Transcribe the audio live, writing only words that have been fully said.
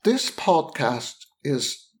This podcast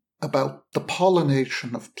is about the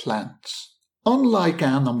pollination of plants. Unlike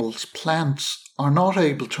animals, plants are not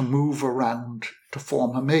able to move around to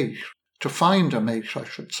form a mate, to find a mate, I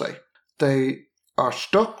should say. They are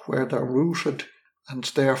stuck where they're rooted, and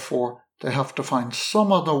therefore they have to find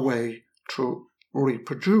some other way to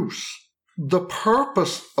reproduce. The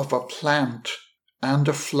purpose of a plant and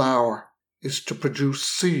a flower is to produce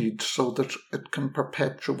seed so that it can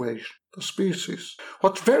perpetuate the species.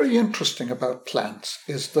 What's very interesting about plants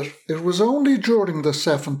is that it was only during the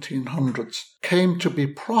 1700s came to be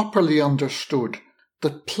properly understood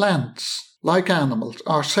that plants, like animals,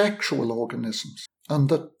 are sexual organisms, and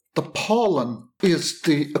that the pollen is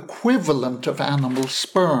the equivalent of animal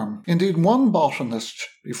sperm. Indeed, one botanist,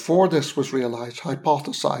 before this was realized,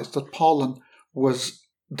 hypothesized that pollen was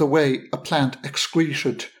the way a plant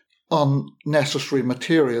excreted unnecessary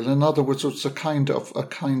material. In other words, it was a kind of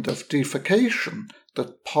defecation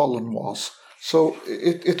that pollen was. So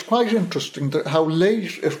it's quite interesting that how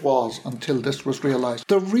late it was until this was realized.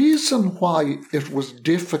 The reason why it was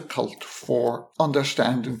difficult for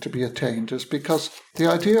understanding to be attained is because the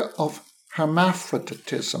idea of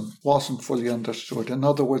hermaphroditism wasn't fully understood. In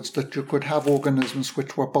other words, that you could have organisms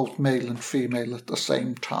which were both male and female at the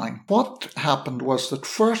same time. What happened was that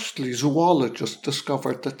firstly, zoologists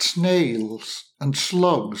discovered that snails and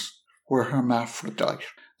slugs were hermaphrodite.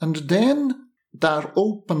 And then that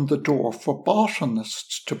opened the door for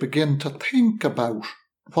botanists to begin to think about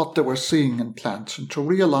what they were seeing in plants and to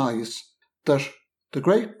realize that the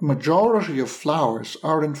great majority of flowers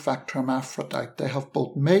are in fact hermaphrodite. They have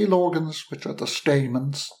both male organs, which are the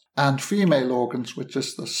stamens, and female organs, which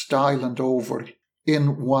is the style and ovary,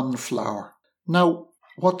 in one flower. Now,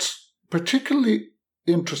 what's particularly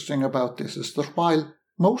interesting about this is that while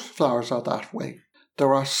most flowers are that way,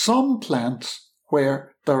 there are some plants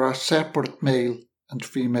where there are separate male and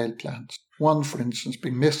female plants. One, for instance,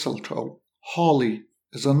 being mistletoe. Holly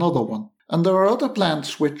is another one. And there are other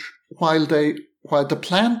plants which, while the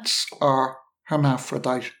plants are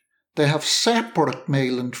hermaphrodite, they have separate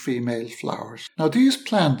male and female flowers. Now, these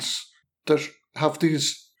plants that have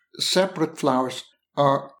these separate flowers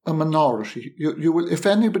are a minority. You will, if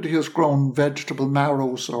anybody has grown vegetable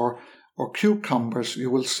marrows or cucumbers,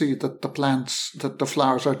 you will see that the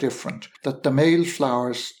flowers are different, that the male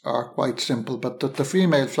flowers are quite simple, but that the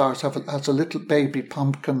female flowers has a little baby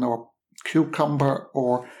pumpkin or cucumber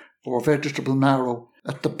or vegetable marrow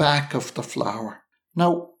at the back of the flower.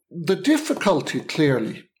 Now, the difficulty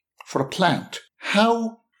clearly for a plant,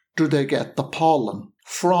 how do they get the pollen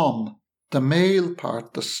from the male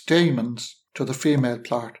part, the stamens, to the female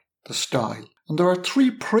part, the style? And there are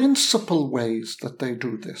three principal ways that they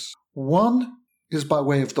do this. One is by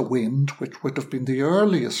way of the wind, which would have been the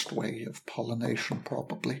earliest way of pollination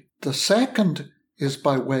probably. The second is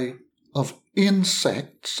by way of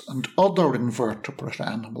insects and other invertebrate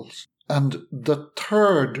animals. And the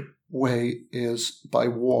third way is by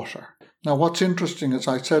water. Now, what's interesting is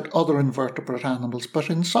I said other invertebrate animals, but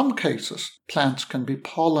in some cases, plants can be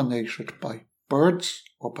pollinated by birds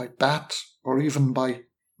or by bats or even by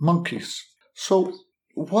monkeys. So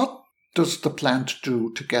what does the plant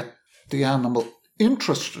do to get the animal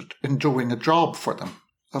interested in doing a job for them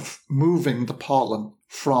of moving the pollen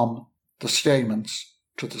from the stamens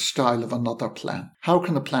to the style of another plant? How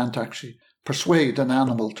can the plant actually persuade an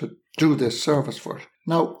animal to do this service for it?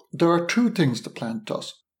 Now, there are two things the plant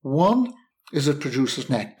does. One is it produces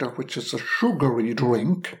nectar, which is a sugary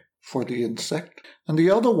drink for the insect. And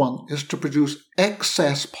the other one is to produce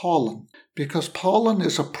excess pollen, because pollen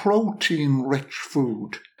is a protein-rich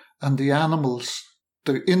food, and the animals,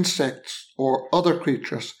 the insects or other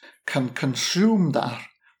creatures, can consume that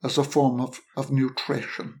as a form of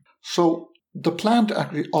nutrition. So the plant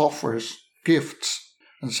actually offers gifts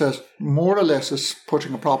and says, more or less is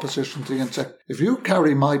putting a proposition to the insect. If you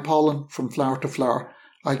carry my pollen from flower to flower,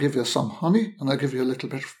 I'll give you some honey and I'll give you a little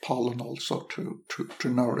bit of pollen also to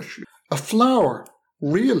nourish you. A flower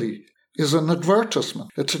really is an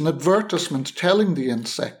advertisement. It's an advertisement telling the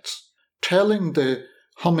insects, telling the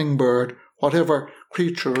hummingbird, whatever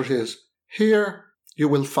creature it is, here you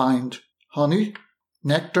will find honey,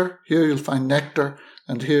 nectar, here you'll find nectar,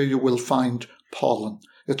 and here you will find pollen.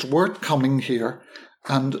 It's worth coming here.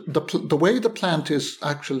 And the way the plant is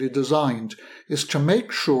actually designed is to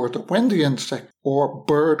make sure that when the insect or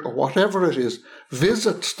bird or whatever it is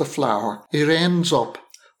visits the flower, it ends up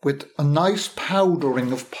with a nice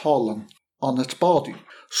powdering of pollen on its body.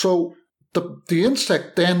 So the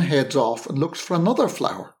insect then heads off and looks for another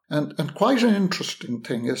flower. And quite an interesting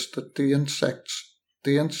thing is that the insects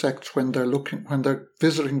the insects, when they're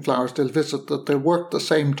visiting flowers, they'll work the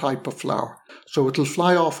same type of flower. So it'll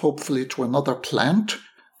fly off hopefully to another plant,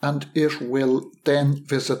 and it will then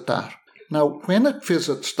visit that. Now, when it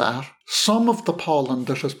visits that, some of the pollen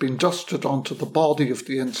that has been dusted onto the body of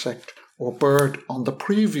the insect or bird on the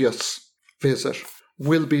previous visit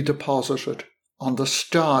will be deposited on the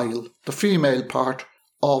style, the female part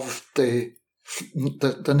of the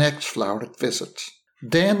next flower it visits.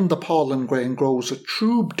 Then the pollen grain grows a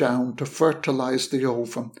tube down to fertilize the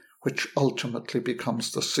ovum, which ultimately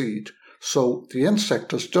becomes the seed. So the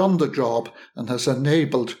insect has done the job and has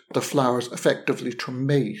enabled the flowers effectively to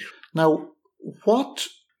mate. Now, what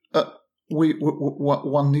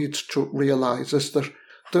one needs to realize is that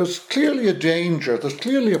there's clearly a danger, there's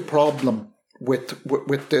clearly a problem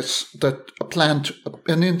with this, that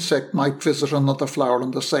an insect might visit another flower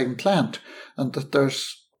on the same plant, and that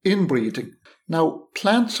there's inbreeding. Now,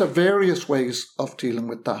 plants have various ways of dealing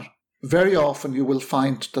with that. Very often you will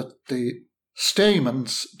find that the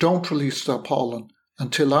stamens don't release their pollen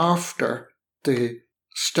until after the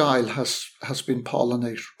style has been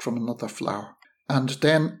pollinated from another flower. And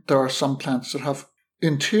then there are some plants that have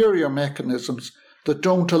interior mechanisms that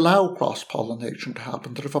don't allow cross-pollination to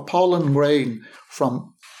happen, that if a pollen grain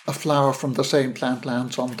from a flower from the same plant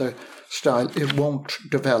lands on the style, it won't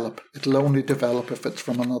develop. It'll only develop if it's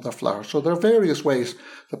from another flower. So there are various ways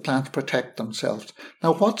that plants protect themselves.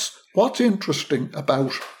 Now, what's interesting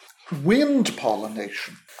about wind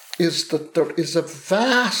pollination is that there is a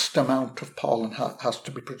vast amount of pollen has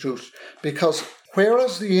to be produced, because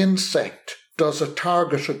whereas the insect does a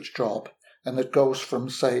targeted job, and it goes from,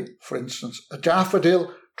 say, for instance, a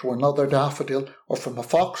daffodil to another daffodil, or from a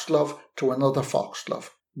foxglove to another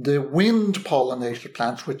foxglove. The wind-pollinated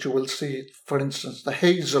plants, which you will see, for instance, the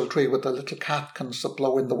hazel tree with the little catkins that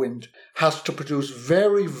blow in the wind, has to produce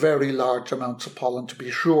very, very large amounts of pollen to be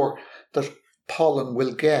sure that pollen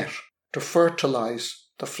will get to fertilize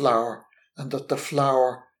the flower, and that the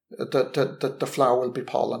flower will be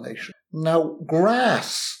pollinated. Now,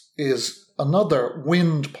 grass is another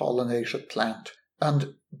wind-pollinated plant,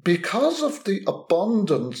 and because of the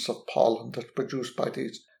abundance of pollen that's produced by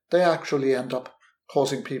these, they actually end up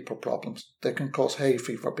causing people problems. They can cause hay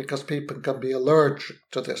fever because people can be allergic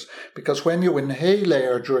to this, because when you inhale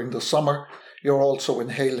air during the summer, you're also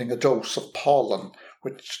inhaling a dose of pollen,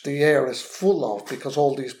 which the air is full of, because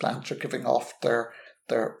all these plants are giving off their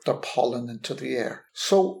pollen into the air.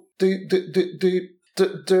 So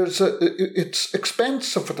it's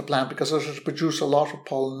expensive for the plant because it has to produce a lot of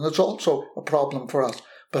pollen. It's also a problem for us,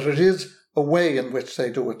 but it is a way in which they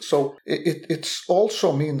do it. So it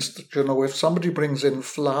also means that, if somebody brings in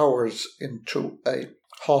flowers into a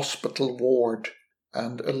hospital ward,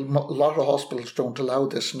 and a lot of hospitals don't allow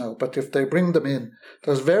this now, but if they bring them in,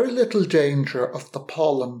 there's very little danger of the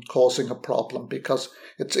pollen causing a problem, because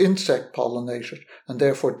it's insect pollinated and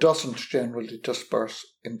therefore doesn't generally disperse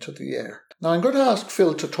into the air. Now I'm going to ask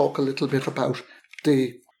Phil to talk a little bit about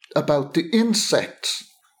the insects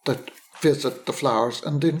that visit the flowers,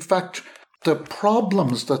 and in fact the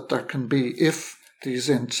problems that there can be if these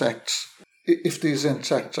insects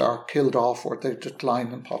are killed off or they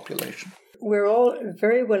decline in population. We're all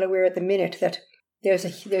very well aware at the minute that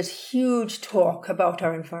there's huge talk about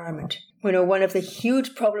our environment. One of the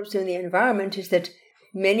huge problems in the environment is that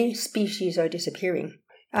many species are disappearing.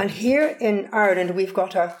 And here in Ireland, we've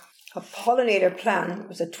got a pollinator plan, it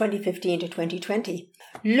was a 2015 to 2020,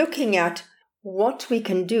 looking at what we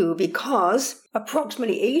can do, because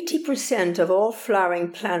approximately 80% of all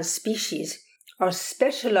flowering plant species are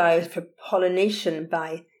specialized for pollination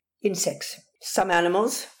by insects. Some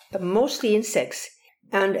animals, but mostly insects.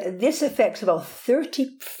 And this affects about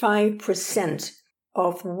 35%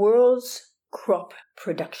 of world's crop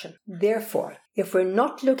production. Therefore, if we're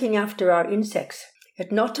not looking after our insects,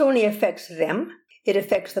 it not only affects them, it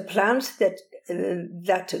affects the plants that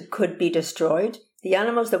could be destroyed, the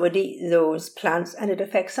animals that would eat those plants, and it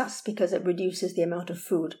affects us because it reduces the amount of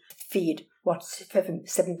food feed 7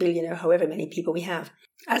 billion or however many people we have.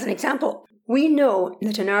 As an example, we know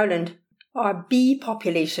that in Ireland our bee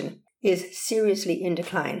population is seriously in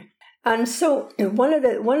decline. And so one of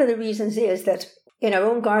the reasons is that in our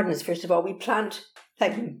own gardens, first of all, we plant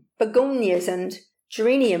like begonias and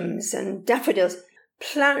geraniums and daffodils,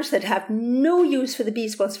 plants that have no use for the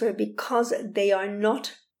bees whatsoever, because they are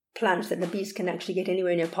not plants that the bees can actually get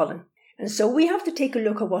anywhere near pollen. And so we have to take a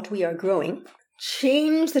look at what we are growing,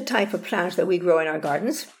 change the type of plants that we grow in our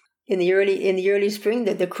gardens. In the early spring,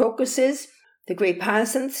 the crocuses, the great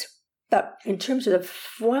hyacinths. But in terms of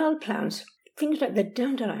the wild plants, things like the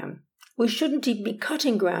dandelion, we shouldn't even be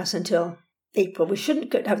cutting grass until April. We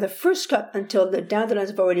shouldn't have the first cut until the dandelions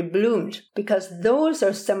have already bloomed, because those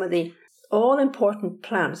are some of the all-important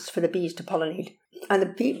plants for the bees to pollinate. And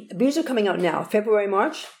the bees are coming out now, February,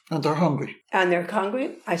 March. And they're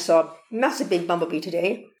hungry. I saw a massive big bumblebee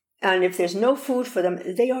today. And if there's no food for them,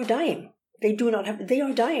 they are dying. They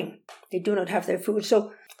are dying. They do not have their food.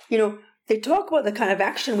 So, they talk about the kind of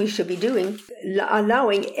action we should be doing,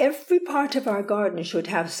 allowing every part of our garden should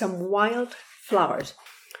have some wild flowers.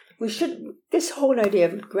 This whole idea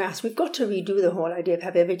of grass, we've got to redo the whole idea of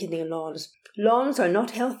having everything in lawns. Lawns are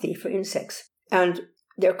not healthy for insects, and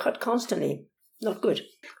they're cut constantly. Not good.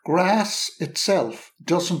 Grass itself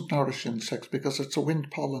doesn't nourish insects because it's a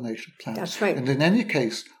wind-pollinated plant. That's right. And in any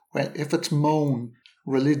case, if it's mown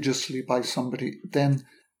religiously by somebody, then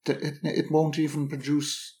it won't even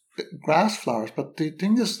produce grass flowers. But the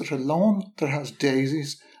thing is that a lawn that has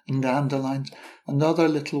daisies and dandelions and other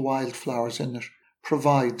little wildflowers in it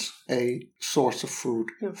provides a source of food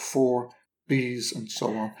for bees and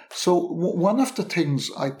so on. So one of the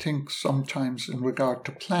things I think sometimes in regard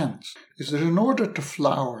to plants is that in order to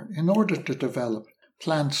flower, in order to develop,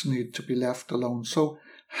 plants need to be left alone. So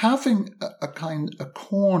having a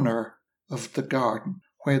corner of the garden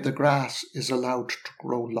where the grass is allowed to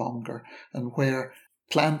grow longer and where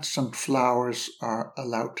plants and flowers are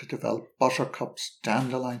allowed to develop, buttercups,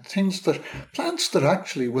 dandelion, plants that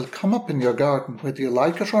actually will come up in your garden whether you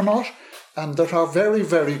like it or not, and that are very,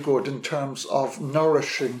 very good in terms of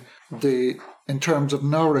nourishing the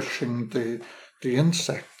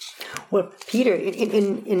insects. Well, Peter,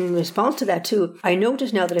 in response to that too, I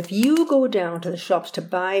notice now that if you go down to the shops to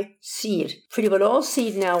buy seed, pretty well all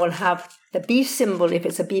seed now will have the bee symbol if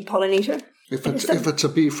it's a bee pollinator. If it's a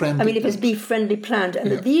bee-friendly if it's a bee-friendly plant.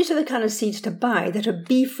 And these are the kind of seeds to buy that are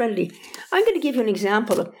bee-friendly. I'm going to give you an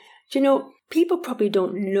example of, people probably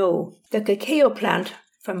don't know the cacao plant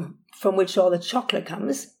from which all the chocolate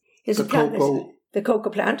comes is the cocoa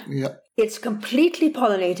plant. Yeah. It's completely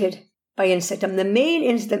pollinated by insect. And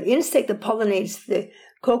the insect that pollinates the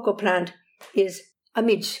cocoa plant is a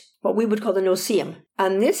midge, what we would call the no-see-um.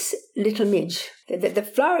 And this little midge, the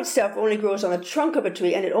flower itself only grows on the trunk of a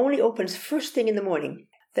tree, and it only opens first thing in the morning.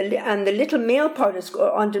 And the little male part is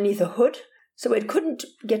underneath a hood, so it couldn't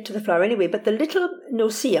get to the flower anyway. But the little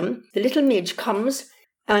no-see-um, the little midge, comes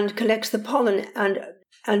and collects the pollen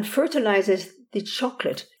and fertilizes the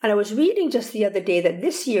chocolate. And I was reading just the other day that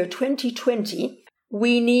this year, 2020,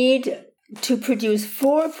 we need to produce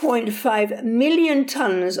 4.5 million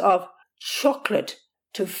tons of chocolate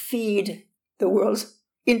to feed the world's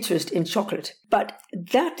interest in chocolate. But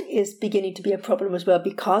that is beginning to be a problem as well,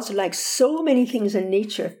 because like so many things in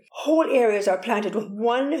nature, whole areas are planted with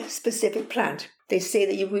one specific plant. They say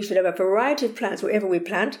that we should have a variety of plants wherever we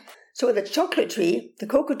plant. So with the chocolate tree, the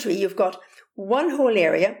cocoa tree, you've got one whole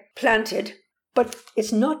area planted, but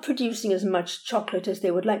it's not producing as much chocolate as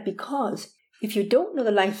they would like, because if you don't know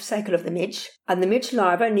the life cycle of the midge, and the midge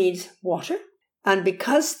larva needs water, and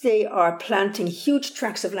because they are planting huge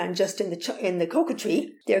tracts of land just in the cocoa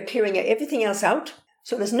tree, they're clearing everything else out.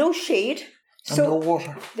 So there's no shade. And no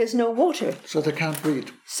water. There's no water. So they can't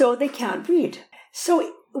breed.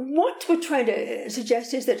 So what we're trying to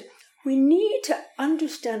suggest is that we need to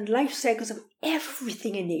understand life cycles of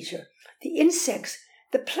everything in nature. The insects,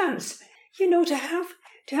 the plants. To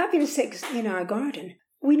have insects in our garden,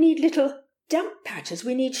 we need little damp patches.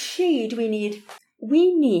 We need shade. We need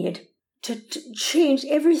to change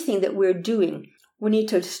everything that we're doing. We need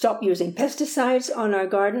to stop using pesticides on our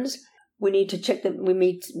gardens. We need to check that we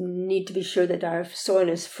need to be sure that our soil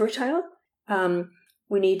is fertile.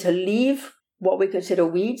 We need to leave what we consider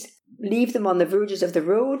weeds, leave them on the verges of the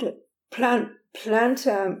road, plant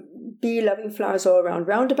bee-loving flowers all around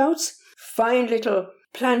roundabouts, find little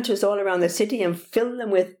planters all around the city and fill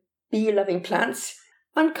them with bee-loving plants,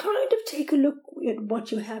 and kind of take a look at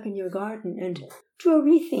what you have in your garden and do a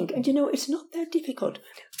rethink. And it's not that difficult.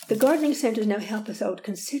 The gardening centres now help us out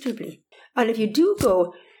considerably. And if you do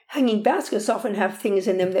go, hanging baskets often have things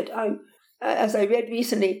in them that as I read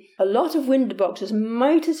recently, a lot of window boxes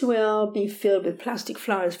might as well be filled with plastic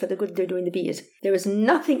flowers for the good they're doing the bees. There is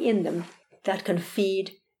nothing in them that can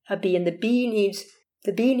feed a bee, and the bee needs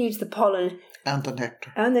the pollen and the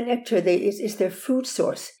nectar. And the nectar is their food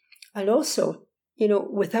source. And also,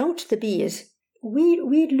 without the bees,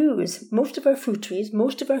 we'd lose most of our fruit trees.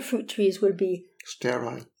 Most of our fruit trees will be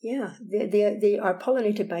sterile. Yeah, they are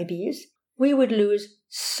pollinated by bees. We would lose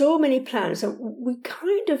so many plants, and we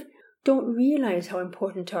kind of don't realize how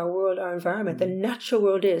important to our world, our environment, the natural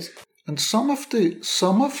world is. And some of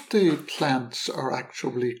the plants are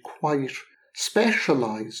actually quite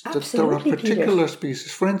specialized. Absolutely, that there are particular Peter.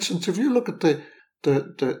 Species. For instance, if you look at the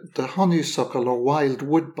the honeysuckle or wild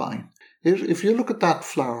woodbine, if you look at that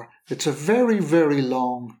flower, it's a very, very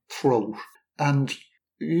long throat. And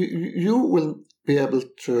you will be able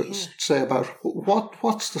to say about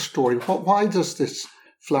what's the story? Why does this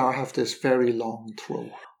flower have this very long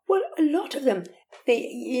throat? Well, a lot of them,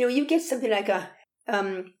 you get something like the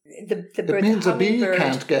bird. It means a bee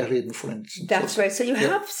can't get in, for instance. That's right. So you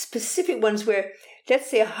have specific ones where,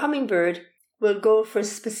 let's say, a hummingbird will go for a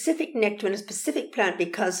specific nectar in a specific plant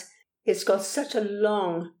because it's got such a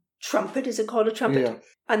long trumpet. Is it called a trumpet? Yeah.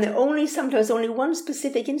 And sometimes only one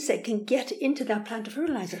specific insect can get into that plant to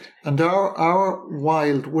fertilize it. And our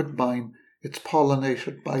wild woodbine, it's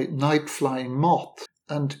pollinated by night-flying moths.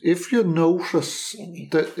 And if you notice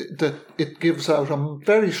that it gives out a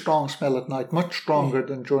very strong smell at night, much stronger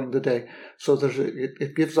than during the day, so that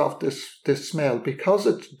it gives off this smell. Because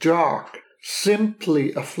it's dark,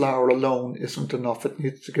 simply a flower alone isn't enough. It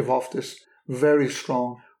needs to give off this very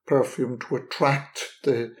strong perfume to attract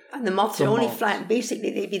the... And the moths are only flying,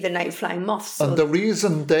 basically they'd be the night flying moths. So. And the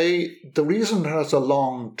reason it has a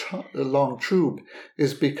long tube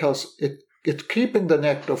is because it's keeping the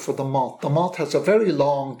nectar for the moth. The moth has a very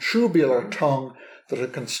long tubular tongue that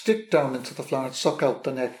it can stick down into the flower and suck out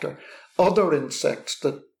the nectar. Other insects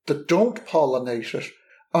that don't pollinate it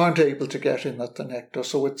aren't able to get in at the nectar,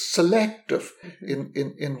 so it's selective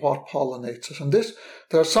in what pollinates it. And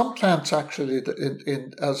there are some plants actually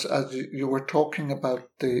as you were talking about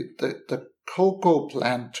the cocoa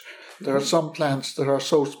plant. There are some plants that are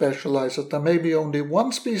so specialized that there may be only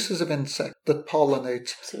one species of insect that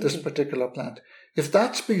pollinates this particular plant. If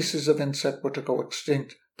that species of insect were to go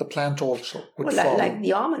extinct, the plant also would follow. Like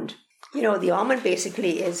the almond. The almond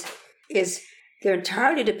basically is they're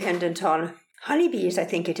entirely dependent on honeybees, I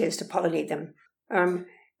think it is, to pollinate them.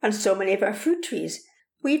 And so many of our fruit trees.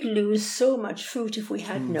 We'd lose so much fruit if we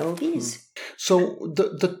had no bees. So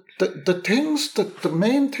the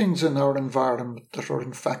main things in our environment that are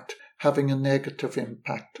in fact having a negative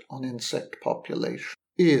impact on insect population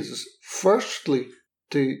is, firstly,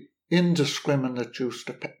 the indiscriminate use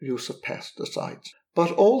of pesticides,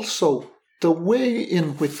 but also the way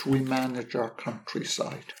in which we manage our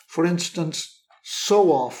countryside. For instance,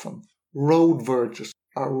 so often road verges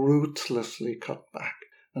are ruthlessly cut back.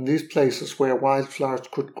 And these places where wildflowers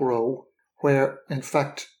could grow, where in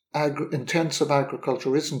fact intensive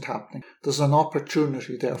agriculture isn't happening, there's an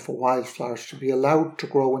opportunity there for wildflowers to be allowed to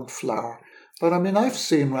grow and flower. But I've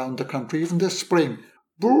seen around the country, even this spring,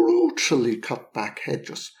 brutally cut back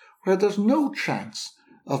hedges, where there's no chance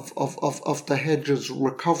of the hedges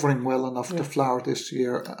recovering well enough to flower this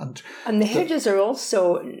year. And the hedges are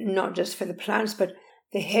also not just for the plants, but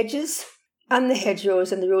the hedges and the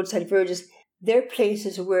hedgerows and the roadside verges, they're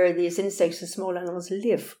places where these insects and small animals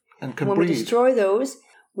live. And can when breed. We destroy those,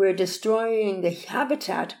 we're destroying the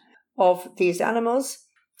habitat of these animals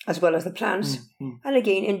as well as the plants. And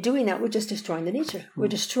again, in doing that, we're just destroying the nature. We're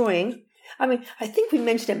destroying... I think we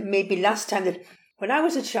mentioned it maybe last time that when I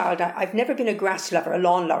was a child, I've never been a grass lover, a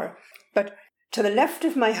lawn lover. But to the left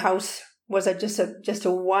of my house was just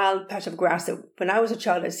a wild patch of grass that when I was a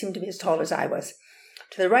child, it seemed to be as tall as I was.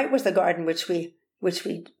 To the right was the garden, which we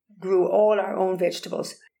grew all our own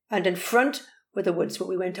vegetables. And in front were the woods where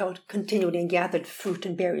we went out continually and gathered fruit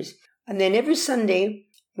and berries. And then every Sunday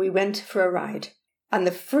we went for a ride. And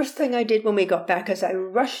the first thing I did when we got back is I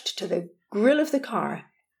rushed to the grill of the car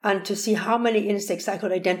and to see how many insects I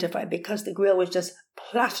could identify, because the grill was just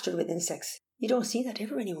plastered with insects. You don't see that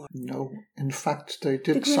ever anymore. No. In fact, they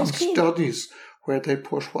did some studies where they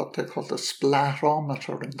put what they call the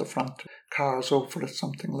splatometer in the front cars over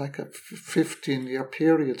something like a 15-year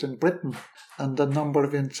period in Britain, and the number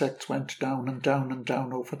of insects went down and down and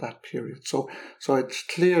down over that period. So it's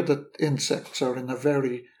clear that insects are in a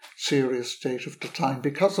very serious state of decline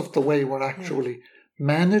because of the way we're actually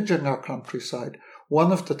managing our countryside.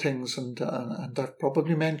 One of the things, and I've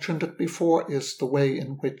probably mentioned it before, is the way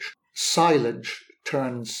in which silage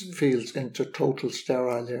turns fields into total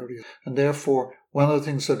sterile areas. And therefore, one of the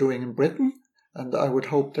things they're doing in Britain, and I would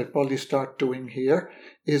hope they'd probably start doing here,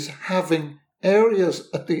 is having areas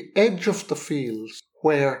at the edge of the fields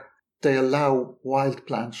where they allow wild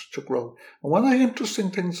plants to grow. And one of the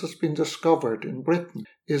interesting things that's been discovered in Britain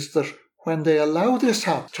is that when they allow this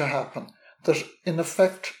to happen, that in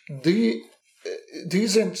effect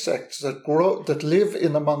these insects that live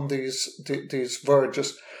in among these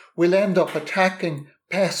verges will end up attacking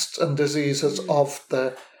pests and diseases of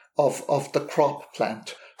the crop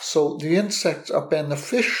plant. So the insects are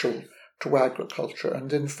beneficial to agriculture,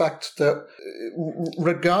 and in fact,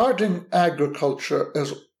 regarding agriculture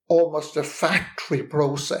as almost a factory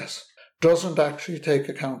process doesn't actually take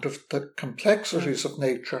account of the complexities of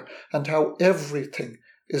nature and how everything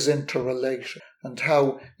is interrelated, and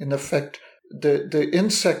how, in effect, the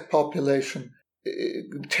insect population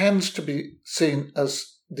tends to be seen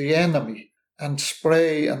as the enemy, and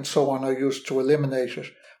spray and so on are used to eliminate it.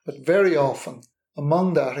 But very often,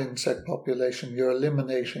 among that insect population, you're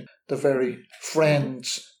eliminating the very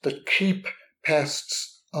friends that keep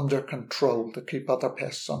pests under control, that keep other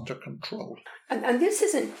pests under control. And this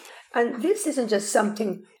isn't just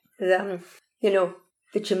something that,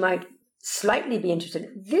 that you might slightly be interested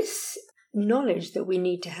in. This knowledge that we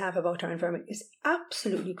need to have about our environment is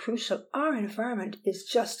absolutely crucial. Our environment is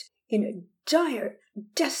just in a dire,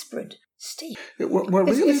 desperate state. We're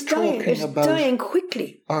really talking about dying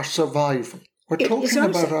quickly. Our survival. We're talking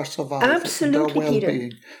about our survival, absolutely, and our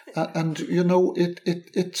well-being, and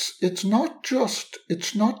it's not just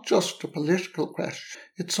a political question.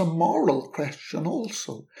 It's a moral question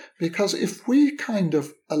also, because if we kind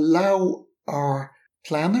of allow our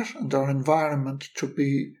planet and our environment to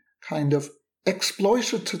be kind of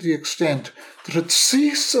exploited to the extent that it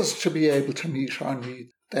ceases to be able to meet our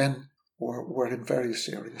needs, then we're in very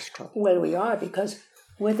serious trouble. Well, we are, because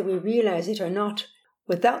whether we realize it or not,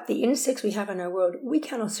 without the insects we have in our world, we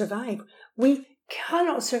cannot survive. We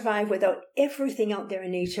cannot survive without everything out there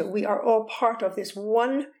in nature. We are all part of this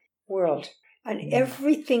one world, and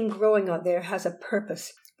everything growing out there has a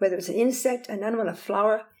purpose, whether it's an insect, an animal, a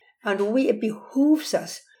flower, and it behooves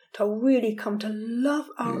us to really come to love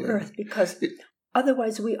our earth, because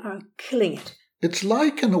otherwise we are killing it. It's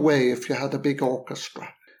like, in a way, if you had a big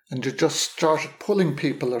orchestra and you just started pulling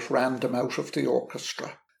people at random out of the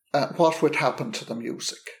orchestra, what would happen to the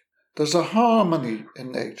music? There's a harmony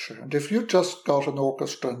in nature, and if you just got an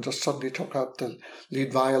orchestra and just suddenly took out the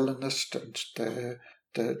lead violinist and the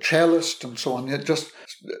cellist and so on, you just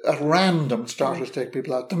at random started to take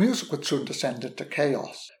people out, the music would soon descend into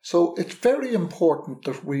chaos. So it's very important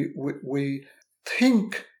that we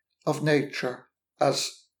think of nature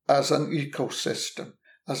as an ecosystem,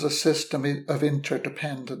 as a system of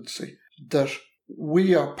interdependency, that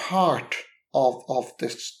we are part of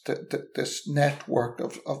this network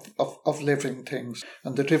of living things,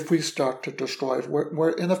 and that if we start to destroy it,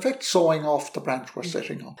 we're in effect sawing off the branch we're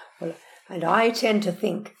sitting on. Well, and I tend to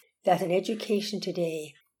think that in education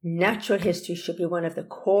today, natural history should be one of the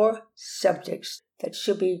core subjects that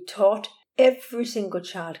should be taught every single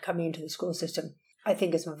child coming into the school system. I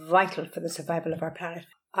think it's vital for the survival of our planet.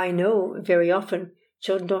 I know very often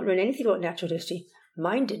children don't learn anything about natural history.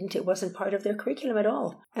 Mine didn't. It wasn't part of their curriculum at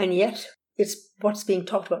all. And yet, it's what's being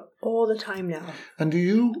talked about all the time now. And do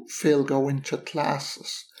you, Phil, go into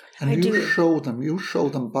classes and you show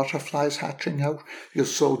them butterflies hatching out, you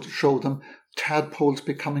show them tadpoles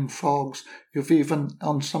becoming frogs, you've even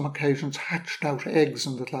on some occasions hatched out eggs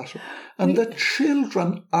in the classroom, and the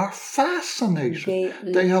children are fascinated.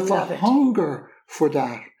 They have a hunger for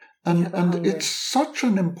that. And it's such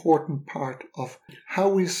an important part of how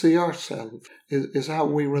we see ourselves is how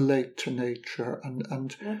we relate to nature.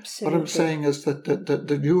 And what I'm saying is that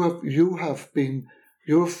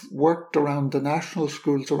you've worked around the national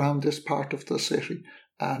schools around this part of the city,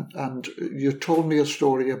 and you told me a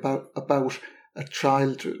story about a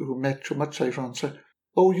child who met you much later on and said,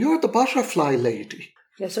 "Oh, you're the butterfly lady."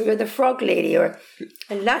 Yeah, so you're the frog lady.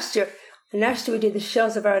 And last year we did the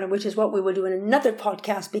shells of Ireland, which is what we will do in another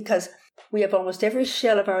podcast, because we have almost every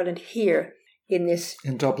shell of Ireland here in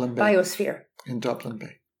Dublin Bay. Biosphere. In Dublin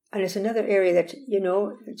Bay. And it's another area that,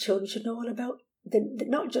 the children should know all about.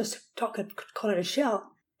 Not just call it a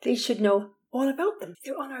shell. They should know all about them.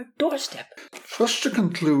 They're on our doorstep. Just to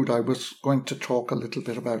conclude, I was going to talk a little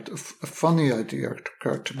bit about a funny idea that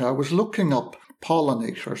occurred to me. I was looking up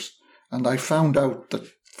pollinators, and I found out that,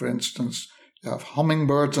 for instance, you have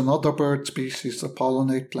hummingbirds and other bird species that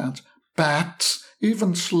pollinate plants, bats,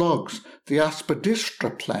 even slugs. The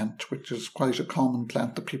aspidistra plant, which is quite a common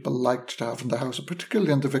plant that people liked to have in the house,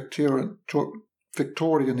 particularly in the Victorian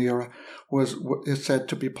era, is said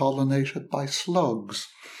to be pollinated by slugs.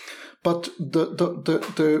 But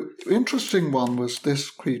the interesting one was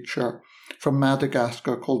this creature from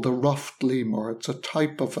Madagascar called the ruffed lemur. It's a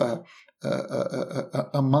type of a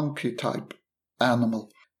monkey type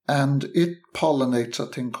animal. And it pollinates a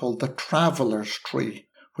thing called the traveller's tree,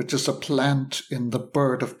 which is a plant in the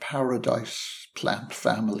bird of paradise plant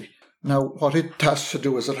family. Now, what it has to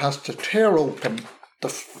do is it has to tear open the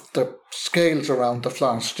scales around the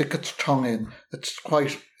flower and stick its tongue in. It's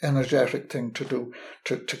quite an energetic thing to do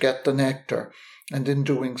to get the nectar. And in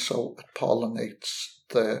doing so, it pollinates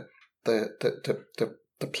the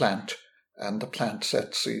plant, and the plant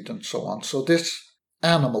sets seed and so on. So this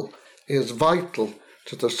animal is vital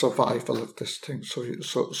to the survival of this thing. So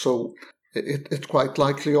it's quite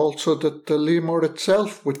likely also that the lemur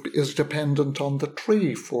itself is dependent on the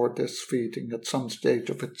tree for this feeding at some stage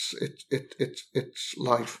of its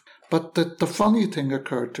life. But the funny thing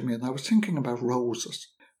occurred to me, and I was thinking about roses.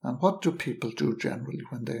 And what do people do generally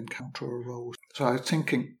when they encounter a rose? So I was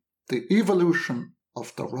thinking the evolution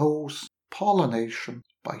of the rose, pollination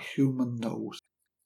by human nose.